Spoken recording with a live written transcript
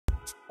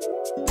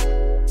Sugar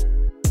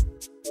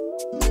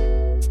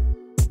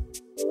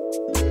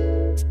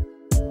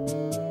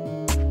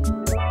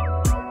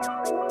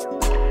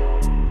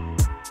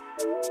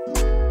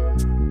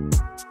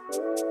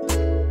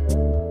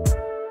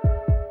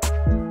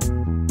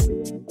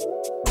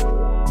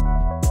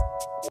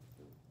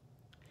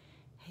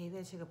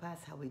Pies,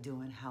 how we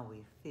doing? How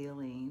we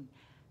feeling?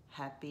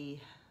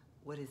 Happy,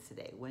 what is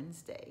today?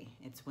 Wednesday.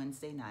 It's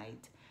Wednesday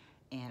night,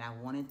 and I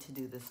wanted to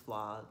do this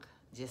vlog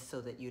just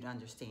so that you'd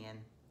understand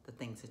the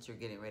things that you're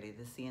getting ready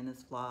to see in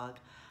this vlog.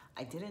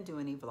 I didn't do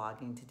any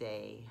vlogging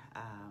today.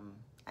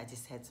 I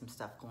just had some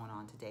stuff going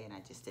on today, and I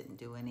just didn't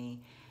do any.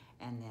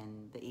 And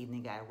then the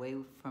evening got away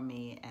from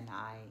me, and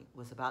I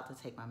was about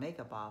to take my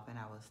makeup off, and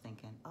I was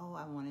thinking, oh,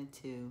 I wanted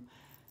to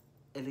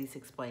at least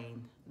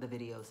explain the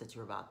videos that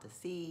you're about to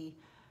see.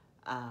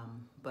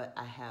 But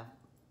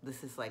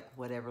this is like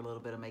whatever little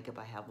bit of makeup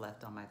I have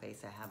left on my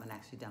face. I haven't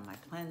actually done my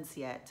cleanse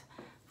yet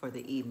for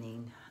the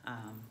evening.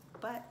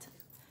 But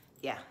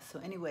yeah, so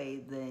anyway,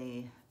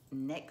 the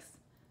next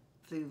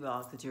few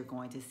vlogs that you're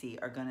going to see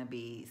are going to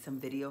be some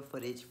video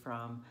footage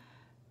from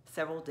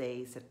several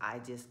days that I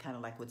just kind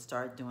of like would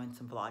start doing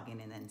some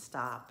vlogging and then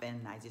stop,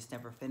 and I just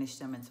never finished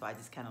them. And so I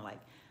just kind of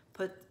like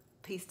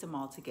pieced them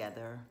all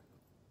together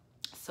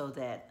so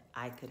that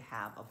I could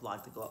have a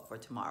vlog to go up for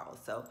tomorrow.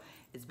 So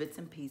it's bits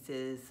and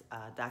pieces,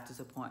 doctor's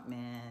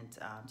appointment,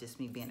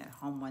 just me being at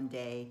home one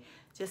day,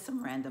 just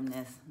some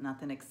randomness,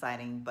 nothing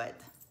exciting,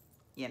 but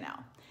you know,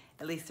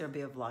 at least there'll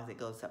be a vlog that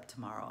goes up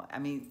tomorrow. I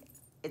mean,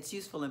 it's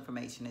useful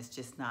information. It's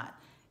just not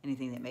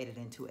anything that made it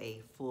into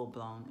a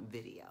full-blown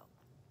video.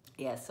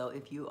 Yeah, so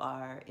if you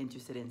are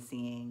interested in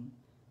seeing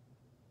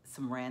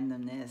some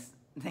randomness,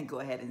 then go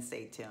ahead and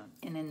stay tuned.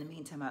 And in the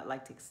meantime, I'd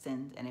like to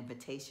extend an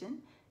invitation,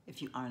 if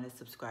you aren't a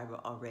subscriber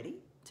already,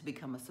 to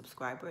become a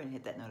subscriber and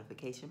hit that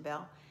notification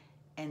bell.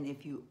 And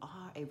if you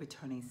are a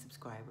returning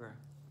subscriber,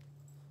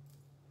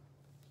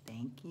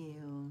 thank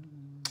you.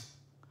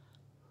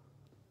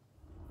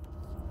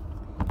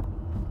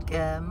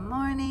 Good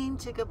morning,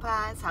 Sugar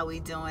Pies. How we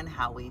doing?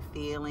 How we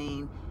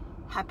feeling?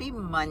 Happy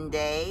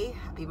Monday.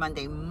 Happy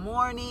Monday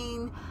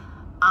morning.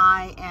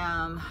 I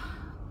am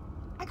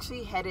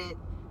actually headed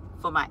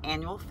for my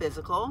annual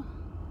physical.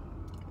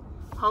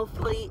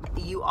 Hopefully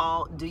you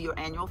all do your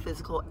annual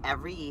physical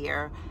every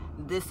year.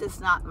 This is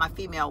not my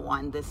female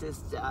one. This is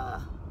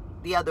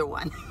the other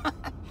one. I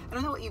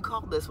don't know what you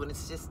call this one.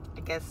 It's just, I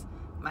guess,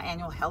 my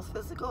annual health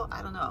physical.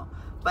 I don't know.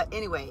 But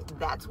anyway,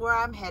 that's where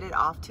I'm headed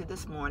off to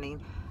this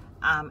morning.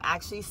 I'm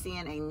actually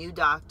seeing a new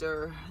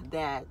doctor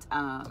that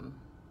I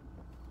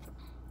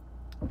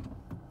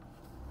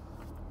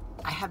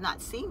have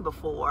not seen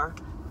before.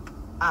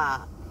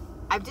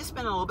 I've just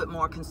been a little bit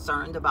more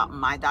concerned about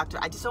my doctor.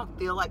 I just don't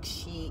feel like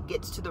she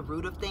gets to the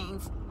root of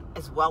things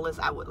as well as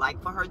I would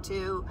like for her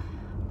to.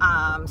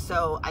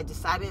 So I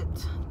decided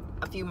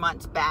a few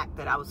months back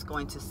that I was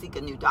going to seek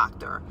a new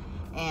doctor.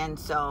 And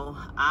so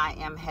I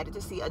am headed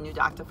to see a new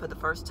doctor for the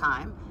first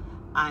time.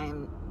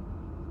 I'm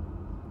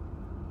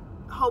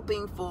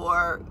hoping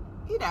for,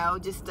 you know,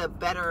 just a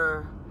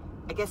better,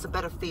 I guess, a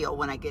better feel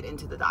when I get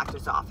into the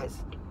doctor's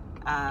office.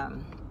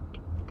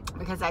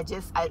 Because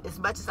as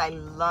much as I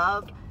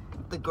love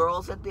the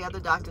girls at the other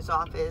doctor's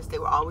office, they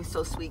were always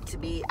so sweet to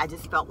me. I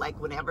just felt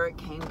like whenever it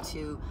came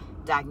to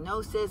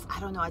diagnosis, I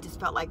don't know, I just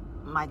felt like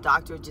my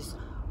doctor just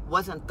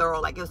wasn't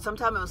thorough. Like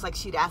sometimes it was like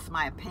she'd ask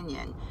my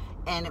opinion,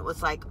 and it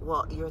was like,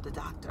 well, you're the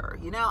doctor,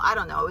 you know? I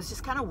don't know. It was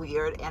just kind of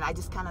weird, and I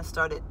just kind of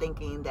started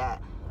thinking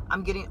that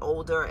I'm getting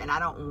older, and I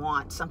don't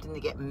want something to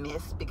get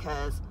missed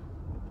because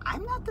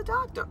I'm not the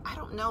doctor. I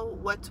don't know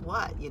what's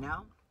what, you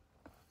know?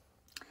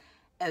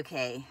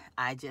 Okay,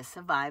 I just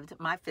survived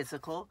my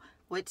physical,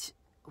 which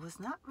was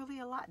not really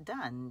a lot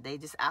done. They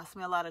just asked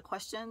me a lot of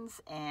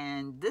questions,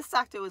 and this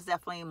doctor was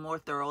definitely more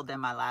thorough than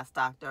my last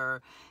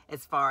doctor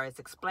as far as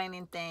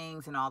explaining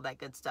things and all that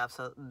good stuff,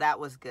 so that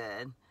was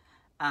good.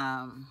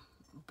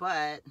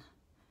 But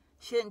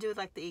she didn't do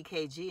like the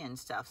EKG and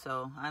stuff,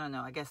 so I don't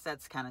know, I guess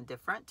that's kind of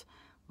different.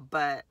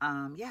 But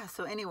yeah,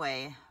 so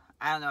anyway,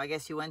 I don't know, I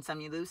guess you win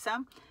some, you lose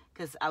some,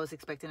 because I was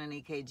expecting an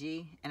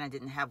EKG and I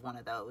didn't have one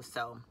of those.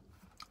 So,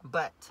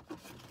 but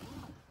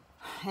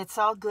it's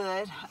all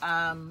good.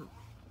 I'm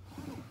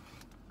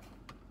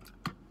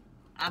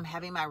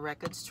having my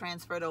records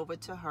transferred over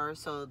to her,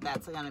 so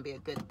that's going to be a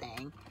good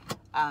thing.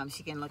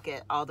 She can look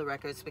at all the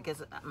records,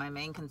 because my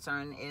main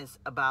concern is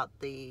about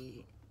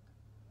the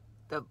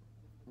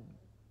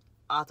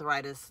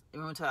arthritis,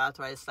 rheumatoid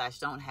arthritis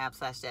 / don't have /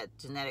 that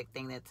genetic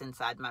thing that's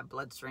inside my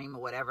bloodstream,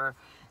 or whatever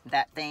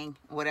that thing,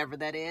 whatever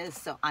that is.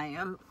 So I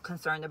am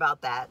concerned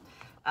about that.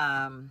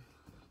 I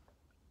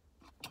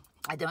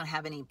don't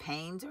have any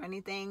pains or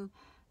anything,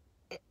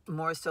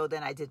 more so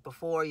than I did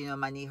before. You know,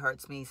 my knee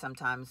hurts me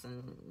sometimes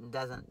and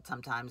doesn't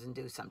sometimes, and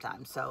do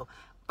sometimes. So,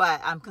 but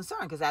I'm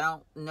concerned because I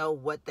don't know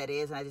what that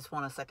is, and I just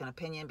want a second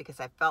opinion, because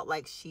I felt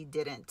like she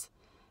didn't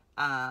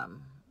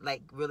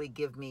like really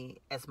give me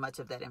as much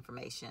of that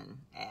information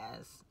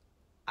as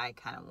I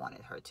kind of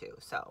wanted her to.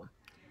 So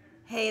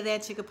Hey there,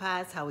 Chica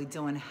Pies. How we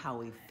doing? How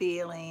we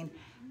feeling?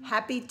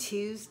 Happy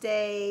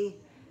Tuesday.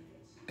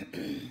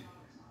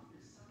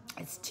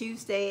 It's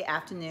Tuesday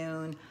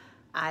afternoon.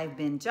 I've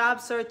been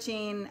job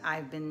searching.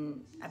 I've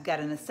got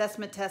an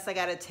assessment test I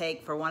got to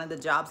take for one of the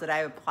jobs that I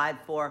applied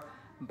for.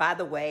 By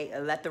the way,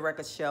 let the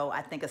record show,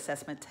 I think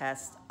assessment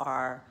tests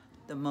are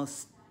the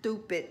most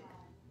stupidest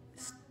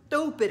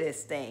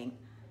thing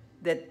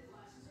that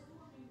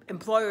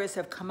employers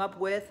have come up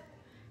with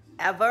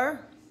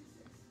ever,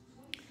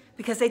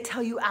 because they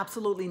tell you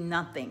absolutely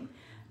nothing.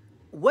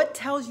 What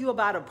tells you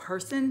about a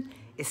person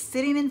is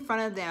sitting in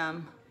front of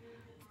them,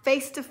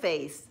 face to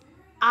face,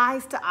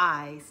 eyes to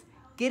eyes,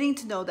 getting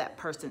to know that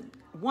person.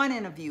 One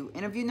interview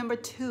number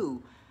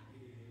 2.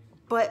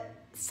 But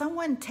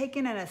someone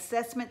taking an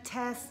assessment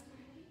test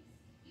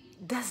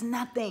does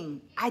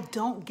nothing. I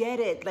don't get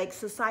it. Like,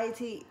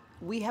 society,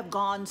 we have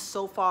gone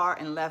so far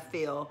in left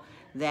field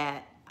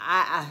that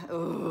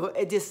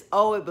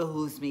it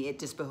behooves me. It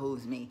just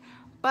behooves me.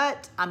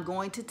 But I'm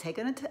going to take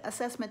an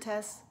assessment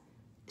test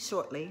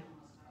shortly.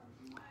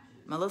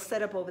 My little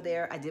setup over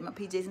there. I did my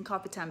PJs and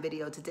coffee time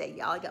video today.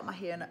 Y'all, I got my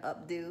hair in an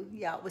updo.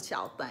 Y'all, what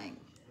y'all think?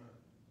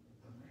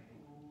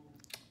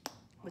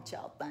 What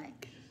y'all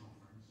think?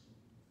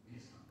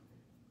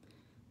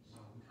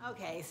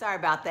 Okay, sorry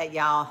about that,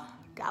 y'all.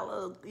 Got a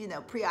little,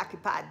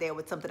 preoccupied there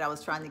with something I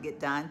was trying to get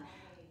done.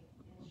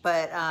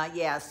 But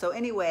yeah, so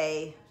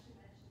anyway.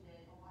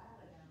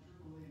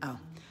 Oh,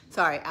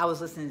 sorry, I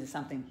was listening to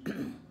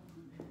something.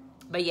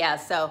 But yeah,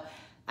 so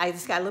I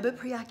just got a little bit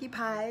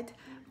preoccupied.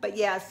 But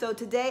yeah, so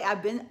today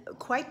I've been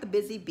quite the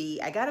busy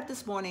bee. I got up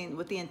this morning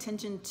with the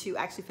intention to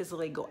actually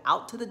physically go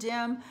out to the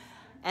gym.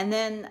 And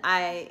then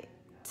I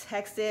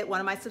texted one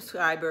of my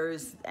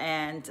subscribers,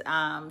 and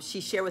she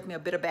shared with me a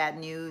bit of bad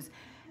news.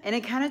 And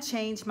it kind of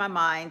changed my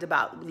mind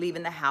about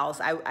leaving the house.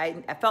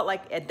 I felt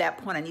like at that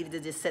point I needed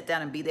to just sit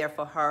down and be there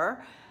for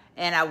her.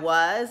 And I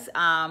was,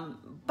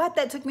 but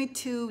that took me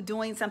to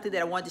doing something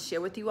that I wanted to share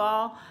with you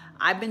all.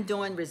 I've been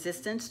doing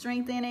resistance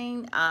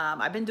strengthening.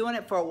 I've been doing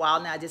it for a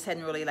while now. I just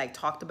hadn't really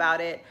talked about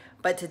it.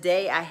 But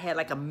today I had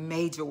a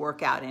major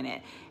workout in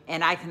it.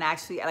 And I can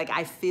actually,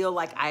 I feel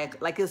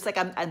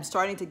I'm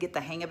starting to get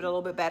the hang of it a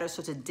little bit better.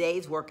 So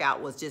today's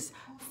workout was just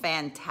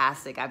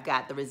fantastic. I've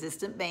got the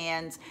resistant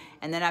bands,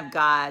 and then I've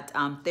got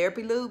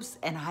therapy loops,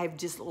 and I've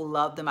just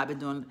loved them. I've been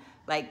doing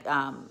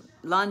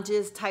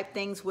lunges type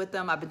things with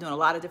them. I've been doing a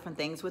lot of different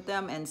things with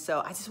them. And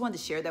so I just wanted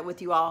to share that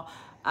with you all,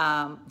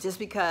 just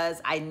because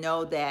I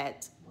know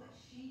that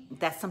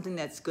that's something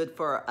that's good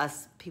for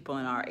us people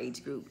in our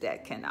age group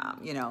that can,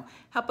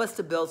 help us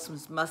to build some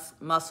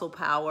muscle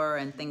power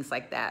and things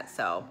like that.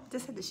 So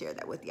just had to share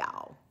that with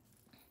y'all.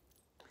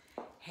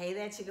 Hey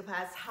there, Chica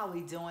Pies. How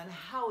we doing?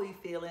 How we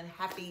feeling?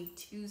 Happy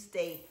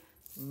Tuesday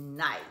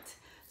night.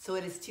 So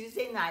it is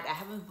Tuesday night. I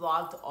haven't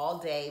vlogged all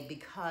day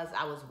because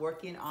I was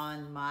working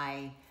on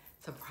my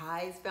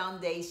surprise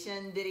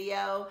foundation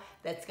video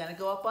that's gonna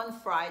go up on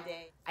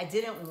Friday. I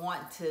didn't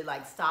want to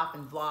stop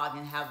and vlog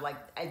and have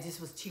it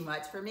just was too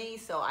much for me.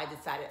 So I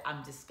decided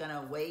I'm just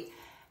gonna wait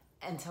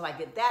until I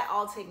get that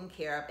all taken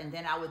care of, and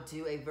then I would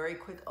do a very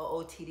quick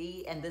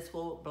OOTD, and this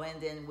will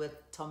blend in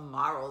with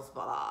tomorrow's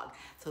vlog.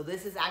 So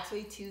this is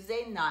actually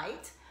Tuesday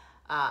night,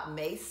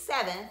 May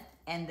 7th,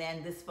 and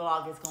then this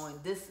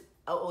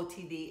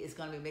OOTD is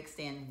going to be mixed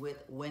in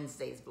with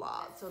Wednesday's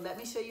vlog. So let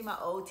me show you my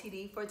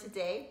OOTD for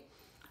today.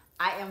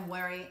 I am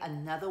wearing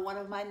another one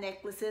of my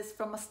necklaces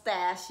from a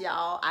stash,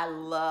 y'all. I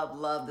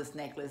love this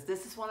necklace.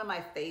 This is one of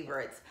my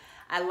favorites.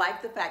 I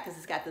like the fact because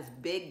it's got this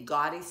big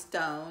gaudy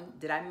stone.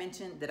 Did I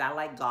mention that I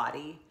like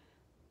gaudy?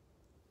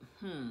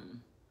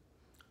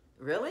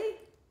 Really?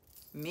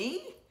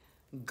 Me?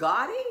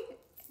 Gaudy?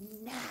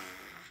 Nah.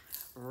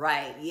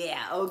 Right,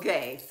 yeah,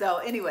 okay. So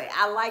anyway,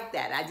 I like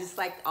that. I just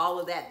like all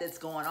of that that's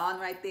going on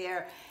right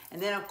there.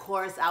 And then of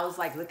course, I was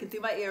looking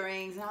through my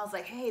earrings, and I was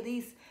like, hey,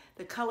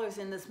 the colors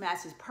in this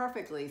matches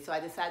perfectly. So I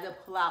decided to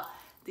pull out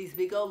these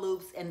big old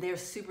loops, and they're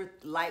super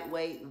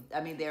lightweight.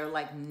 I mean, they're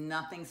like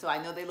nothing. So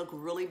I know they look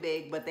really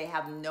big, but they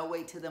have no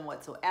weight to them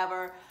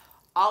whatsoever.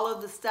 All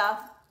of the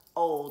stuff,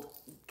 old.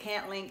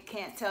 Can't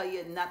tell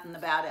you nothing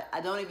about it.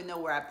 I don't even know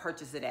where I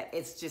purchased it at.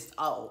 It's just,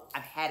 I've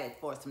had it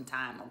for some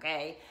time,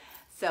 okay?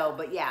 So,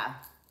 but yeah.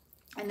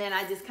 And then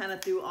I just kind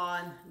of threw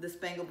on the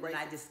spangle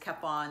bracelet. I just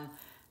kept on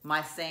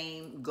my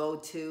same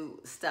go-to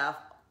stuff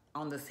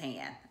on this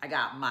hand. I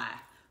got my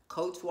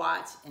Coach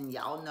watch, and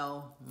y'all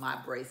know my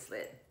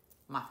bracelet,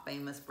 my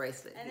famous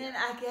bracelet. And then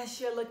I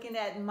guess you're looking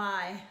at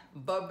my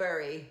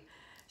Burberry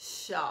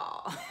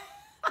shawl.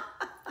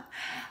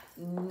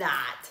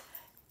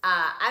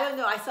 I don't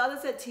know. I saw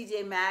this at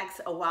TJ Maxx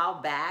a while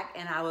back,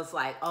 and I was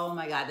like, oh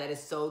my God, that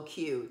is so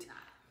cute.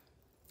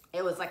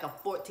 It was like a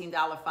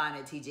 $14 find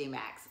at TJ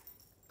Maxx.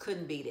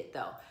 Couldn't beat it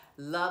though.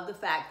 Love the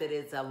fact that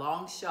it's a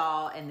long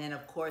shawl, and then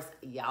of course,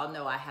 y'all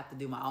know I have to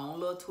do my own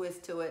little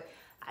twist to it.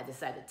 I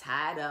decided to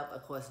tie it up,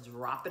 of course,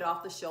 drop it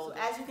off the shoulder.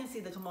 So as you can see,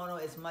 the kimono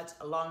is much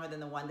longer than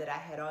the one that I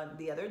had on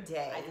the other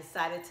day. I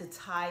decided to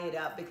tie it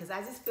up because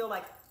I just feel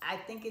like, I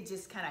think it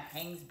just kind of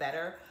hangs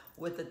better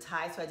with the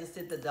tie. So I just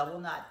did the double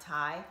knot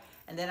tie.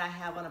 And then I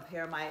have on a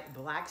pair of my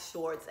black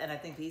shorts, and I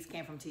think these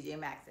came from TJ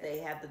Maxx. They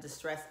have the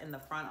distress in the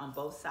front on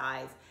both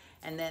sides.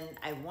 And then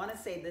I want to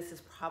say this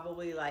is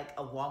probably like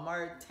a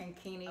Walmart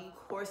tankini.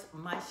 Of course,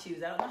 my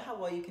shoes. I don't know how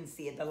well you can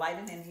see it. The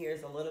lighting in here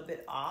is a little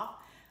bit off.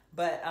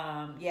 But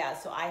yeah,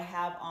 so I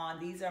have on,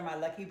 these are my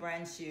Lucky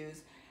Brand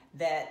shoes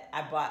that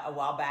I bought a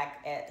while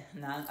back at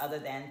none other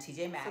than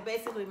TJ Maxx. So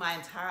basically my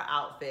entire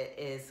outfit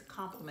is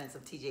compliments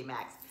of TJ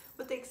Maxx,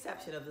 with the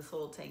exception of this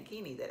little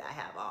tankini that I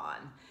have on.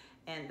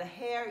 And the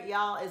hair,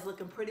 y'all, is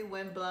looking pretty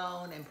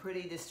windblown and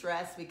pretty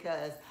distressed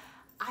because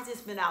I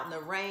just been out in the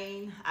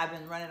rain. I've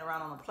been running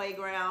around on the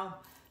playground.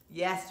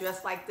 Yes,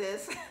 dressed like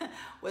this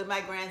with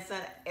my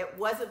grandson. It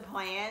wasn't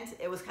planned.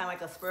 It was kind of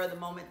like a spur of the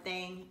moment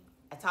thing.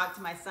 I talked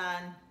to my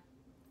son.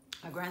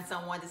 My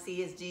grandson wanted to see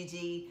his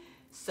Gigi.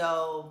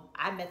 So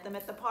I met them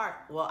at the park.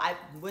 Well, I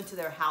went to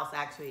their house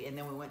actually, and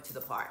then we went to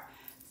the park.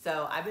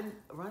 So I've been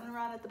running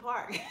around at the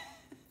park.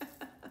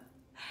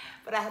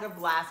 But I had a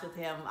blast with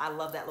him. I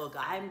love that little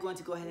guy. I'm going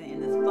to go ahead and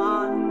end this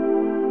vlog.